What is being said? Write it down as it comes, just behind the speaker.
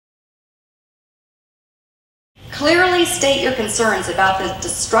Clearly state your concerns about the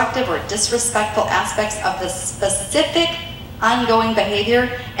destructive or disrespectful aspects of the specific ongoing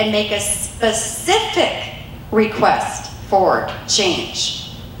behavior and make a specific request for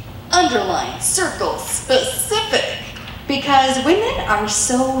change. Underline, circle, specific. Because women are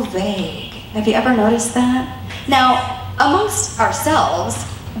so vague. Have you ever noticed that? Now, amongst ourselves,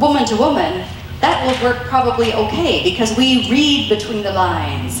 woman to woman, that will work probably okay because we read between the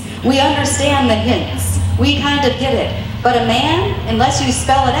lines. We understand the hints. We kind of get it. But a man, unless you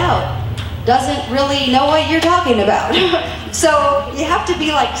spell it out, doesn't really know what you're talking about. So you have to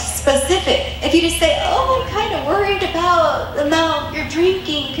be like specific. If you just say, oh, I'm kind of worried about the amount you're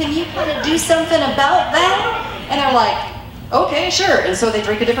drinking, can you kind of do something about that? And they're like, okay, sure. And so they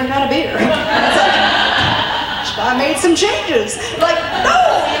drink a different kind of beer. I made some changes. Like, no,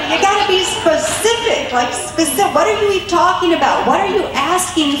 you gotta be specific. Like, specific. What are you talking about? What are you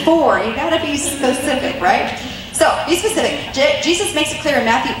asking for? You gotta be specific, right? So, be specific. Jesus makes it clear in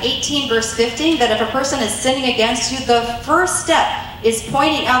Matthew 18, verse 15, that if a person is sinning against you, the first step is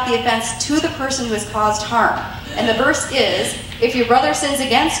pointing out the offense to the person who has caused harm. And the verse is, if your brother sins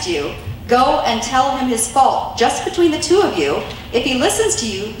against you, go and tell him his fault, just between the two of you. If he listens to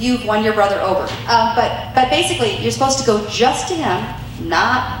you, you've won your brother over. But basically, you're supposed to go just to him,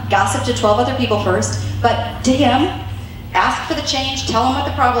 not gossip to 12 other people first, but to him, ask for the change, tell him what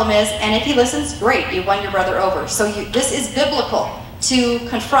the problem is, and if he listens, great, you've won your brother over. So this is biblical to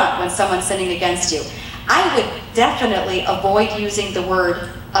confront when someone's sinning against you. I would definitely avoid using the word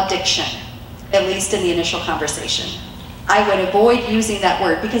addiction, at least in the initial conversation. I would avoid using that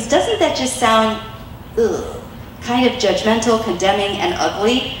word because doesn't that just sound kind of judgmental, condemning, and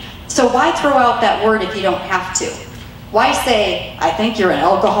ugly? So why throw out that word if you don't have to? Why say, I think you're an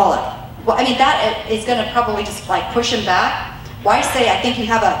alcoholic? Well, I mean, that is going to probably just like push him back. Why say, I think you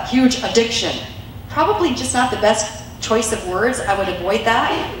have a huge addiction? Probably just not the best choice of words. I would avoid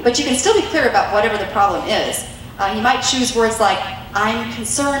that. But you can still be clear about whatever the problem is. You might choose words like, I'm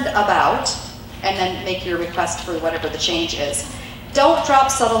concerned about, and then make your request for whatever the change is. Don't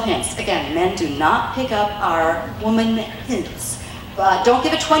drop subtle hints. Again, men do not pick up our woman hints. But don't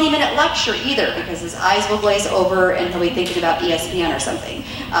give a 20-minute lecture either, because his eyes will glaze over and he'll be thinking about ESPN or something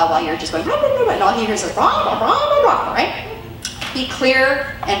while you're just going, blah, blah, blah, and all he hears is blah, blah, blah, blah, blah, right? Be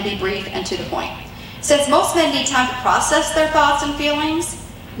clear and be brief and to the point. Since most men need time to process their thoughts and feelings,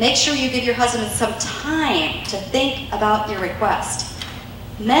 make sure you give your husband some time to think about your request.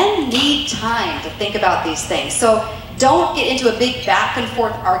 Men need time to think about these things. So don't get into a big back and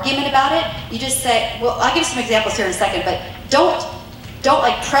forth argument about it. You just say, well, I'll give you some examples here in a second, but don't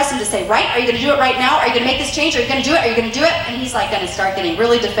like press him to say, right, are you going to do it right now? Are you going to make this change? Are you going to do it? Are you going to do it? And he's like going to start getting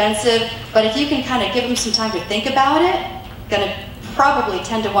really defensive. But if you can kind of give him some time to think about it, going to probably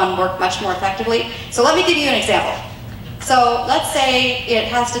 10 to 1 work much more effectively. So let me give you an example. So let's say it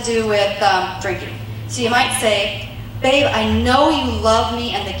has to do with drinking. So you might say, babe, I know you love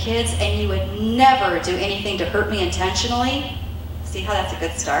me and the kids and you would never do anything to hurt me intentionally. See how that's a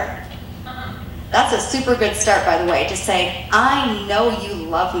good start? That's a super good start, by the way, to say, I know you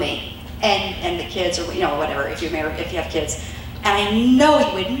love me and the kids, or whatever, if you're married, if you have kids, and I know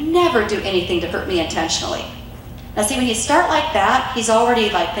you would never do anything to hurt me intentionally. Now see, when you start like that, he's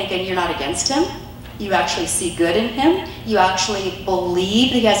already like thinking you're not against him. You actually see good in him. You actually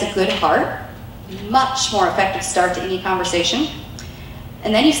believe that he has a good heart. Much more effective start to any conversation.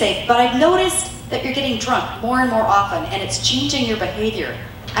 And then you say, but I've noticed that you're getting drunk more and more often and it's changing your behavior.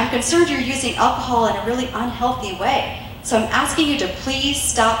 I'm concerned you're using alcohol in a really unhealthy way. So I'm asking you to please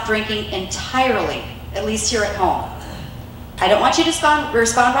stop drinking entirely, at least here at home. I don't want you to respond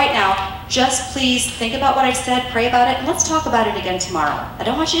right now. Just please think about what I said, pray about it, and let's talk about it again tomorrow. I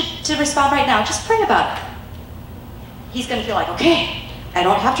don't want you to respond right now, just pray about it. He's going to feel like, okay, I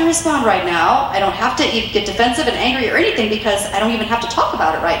don't have to respond right now. I don't have to get defensive and angry or anything because I don't even have to talk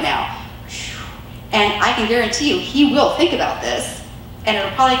about it right now. And I can guarantee you, he will think about this. And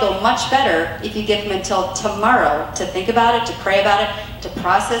it'll probably go much better if you give him until tomorrow to think about it, to pray about it, to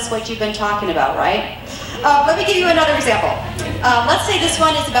process what you've been talking about, right? Let me give you another example. Let's say this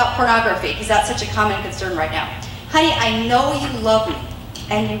one is about pornography, because that's such a common concern right now. Honey, I know you love me,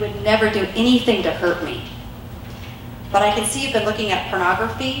 and you would never do anything to hurt me. But I can see you've been looking at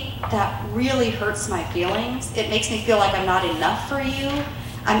pornography. That really hurts my feelings. It makes me feel like I'm not enough for you.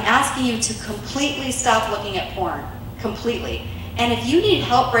 I'm asking you to completely stop looking at porn, completely. And if you need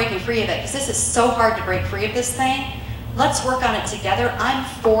help breaking free of it, because this is so hard to break free of this thing, let's work on it together. I'm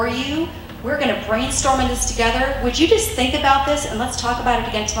for you. We're going to brainstorm on this together. Would you just think about this and let's talk about it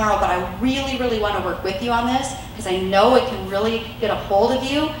again tomorrow, but I really, really want to work with you on this because I know it can really get a hold of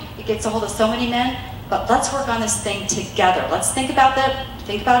you. It gets a hold of so many men. but let's work on this thing together. Let's think about it,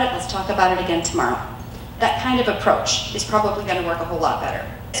 let's talk about it again tomorrow. That kind of approach is probably going to work a whole lot better.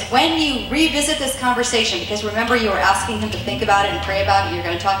 When you revisit this conversation, because remember you were asking him to think about it and pray about it, you're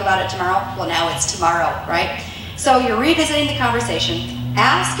going to talk about it tomorrow, well now it's tomorrow, right? So you're revisiting the conversation.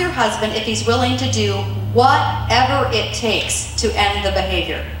 Ask your husband if he's willing to do whatever it takes to end the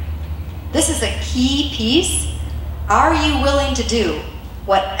behavior. This is a key piece. Are you willing to do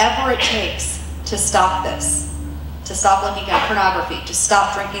whatever it takes to stop this? To stop looking at pornography, to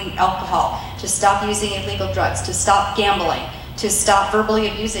stop drinking alcohol, to stop using illegal drugs, to stop gambling, to stop verbally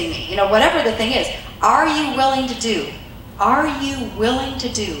abusing me, you know, whatever the thing is. Are you willing to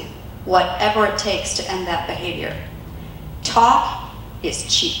do whatever it takes to end that behavior? Talk is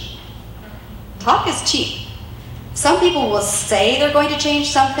cheap. Talk is cheap. Some people will say they're going to change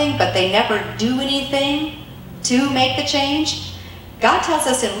something, but they never do anything to make the change. God tells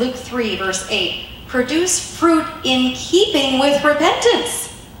us in Luke 3, verse 8, produce fruit in keeping with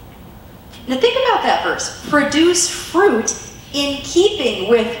repentance. Now think about that verse. Produce fruit in keeping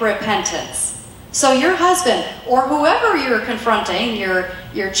with repentance. So your husband, or whoever you're confronting,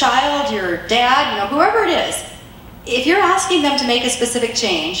 your child, your dad, you know, whoever it is, if you're asking them to make a specific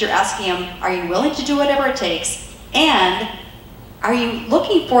change, you're asking them, are you willing to do whatever it takes? And are you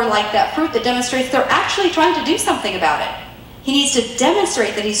looking for like that fruit that demonstrates they're actually trying to do something about it? He needs to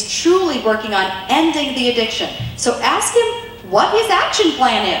demonstrate that he's truly working on ending the addiction. So ask him what his action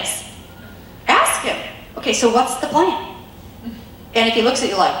plan is. Ask him, okay, so what's the plan? And if he looks at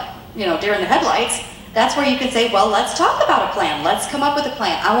you like, you know, deer in the headlights, that's where you can say, well, let's talk about a plan. Let's come up with a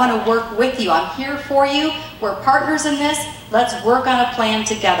plan. I want to work with you. I'm here for you. We're partners in this. Let's work on a plan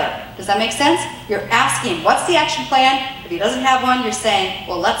together. Does that make sense? You're asking, what's the action plan? If he doesn't have one, you're saying,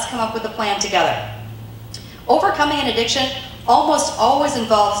 well, let's come up with a plan together. Overcoming an addiction almost always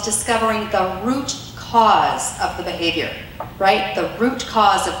involves discovering the root cause of the behavior, right? The root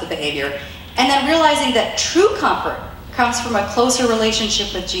cause of the behavior. And then realizing that true comfort comes from a closer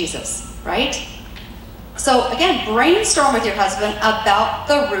relationship with Jesus, right? So again, brainstorm with your husband about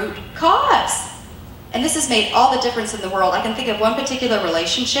the root cause. And this has made all the difference in the world. I can think of one particular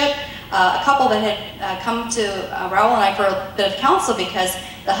relationship, a couple that had come to Raul and I for a bit of counsel because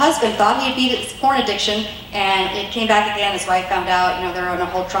the husband thought he had beat his porn addiction and it came back again. His wife found out, you know, they're on a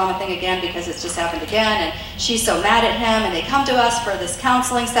whole trauma thing again because it's just happened again, and she's so mad at him, and they come to us for this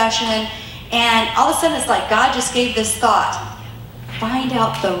counseling session, and all of a sudden it's like God just gave this thought, find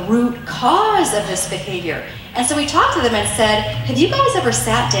out the root cause of this behavior. And so we talked to them and said, have you guys ever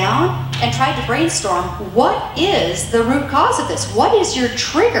sat down and tried to brainstorm what is the root cause of this? What is your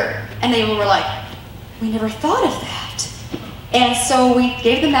trigger? And they were like, we never thought of that. And so we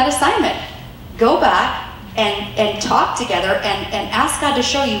gave them that assignment. Go back and talk together and ask God to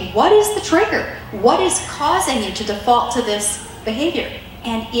show you what is the trigger? What is causing you to default to this behavior?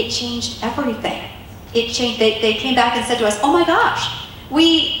 And it changed everything. It changed. They came back and said to us, oh my gosh,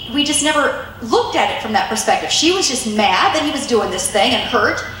 we just never looked at it from that perspective. She was just mad that he was doing this thing and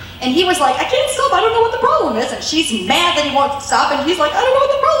hurt. And he was like, I can't stop, I don't know what the problem is. And she's mad that he won't stop. And he's like, I don't know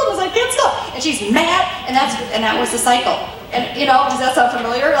what the problem is, I can't stop. And she's mad, and that was the cycle. And you know, does that sound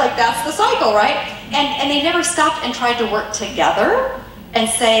familiar? Like that's the cycle, right? And they never stopped and tried to work together and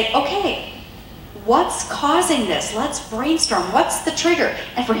say, okay, what's causing this? Let's brainstorm. What's the trigger?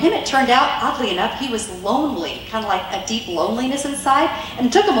 And for him, it turned out, oddly enough, he was lonely, kind of like a deep loneliness inside. And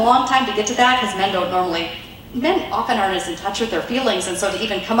it took him a long time to get to that because men often aren't as in touch with their feelings. And so to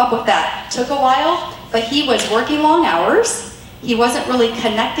even come up with that took a while. But he was working long hours. He wasn't really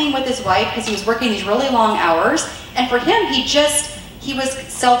connecting with his wife because he was working these really long hours. And for him, he was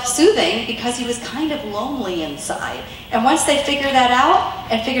self-soothing because he was kind of lonely inside. And once they figured that out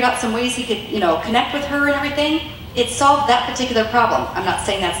and figured out some ways he could, you know, connect with her and everything, it solved that particular problem. I'm not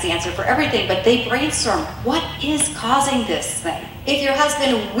saying that's the answer for everything, but they brainstormed, what is causing this thing? If your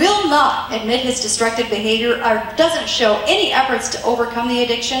husband will not admit his destructive behavior or doesn't show any efforts to overcome the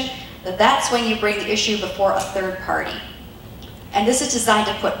addiction, that's when you bring the issue before a third party. And this is designed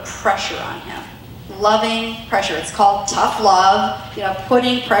to put pressure on him. Loving pressure. It's called tough love, you know,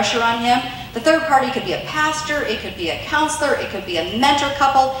 putting pressure on him. The third party could be a pastor, it could be a counselor, it could be a mentor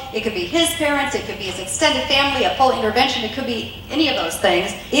couple, it could be his parents, it could be his extended family, a full intervention, it could be any of those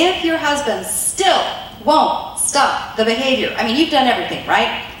things. If your husband still won't stop the behavior, I mean, you've done everything,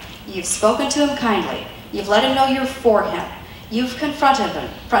 right? You've spoken to him kindly, you've let him know you're for him, you've confronted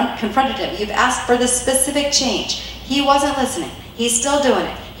him, you've asked for the specific change. He wasn't listening, he's still doing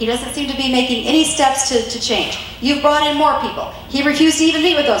it. He doesn't seem to be making any steps to change. You've brought in more people. He refused to even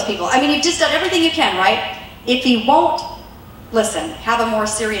meet with those people. I mean, you've just done everything you can, right? If he won't listen, have a more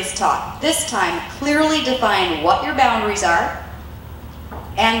serious talk. This time, clearly define what your boundaries are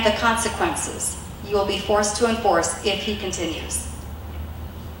and the consequences you will be forced to enforce if he continues.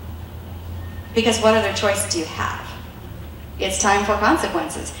 Because what other choice do you have? It's time for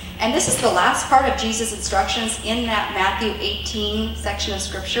consequences. And this is the last part of Jesus' instructions in that Matthew 18 section of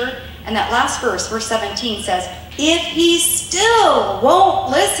scripture. And that last verse, verse 17 says, if he still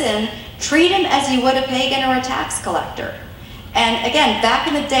won't listen, treat him as you would a pagan or a tax collector. And again, back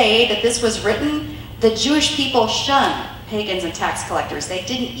in the day that this was written, the Jewish people shunned pagans and tax collectors. They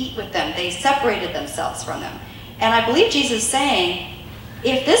didn't eat with them. They separated themselves from them. And I believe Jesus is saying,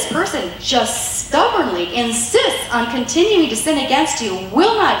 if this person just stubbornly insists on continuing to sin against you,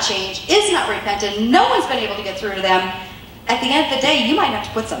 will not change, is not repentant, no one's been able to get through to them, at the end of the day, you might have to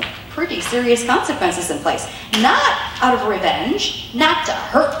put some pretty serious consequences in place. Not out of revenge, not to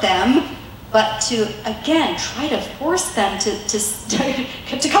hurt them, but to, again, try to force them to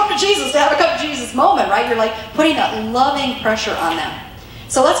come to Jesus, to have a come to Jesus moment, right? You're like putting that loving pressure on them.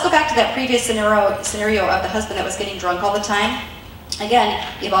 So let's go back to that previous scenario of the husband that was getting drunk all the time. Again,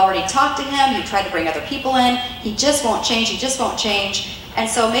 you've already talked to him, you've tried to bring other people in, he just won't change, he just won't change. And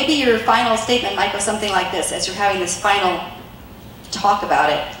so maybe your final statement might go something like this as you're having this final talk about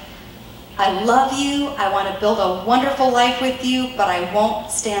it. I love you, I want to build a wonderful life with you, but I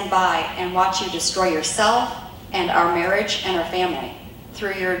won't stand by and watch you destroy yourself and our marriage and our family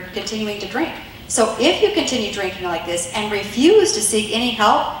through your continuing to drink. So if you continue drinking like this and refuse to seek any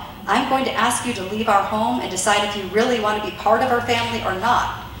help, I'm going to ask you to leave our home and decide if you really want to be part of our family or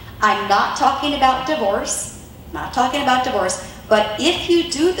not. I'm not talking about divorce, but if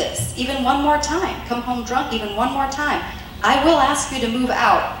you do this even one more time, come home drunk even one more time, I will ask you to move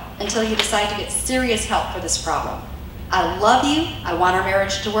out until you decide to get serious help for this problem. I love you, I want our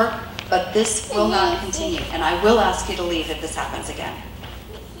marriage to work, but this will not continue, and I will ask you to leave if this happens again.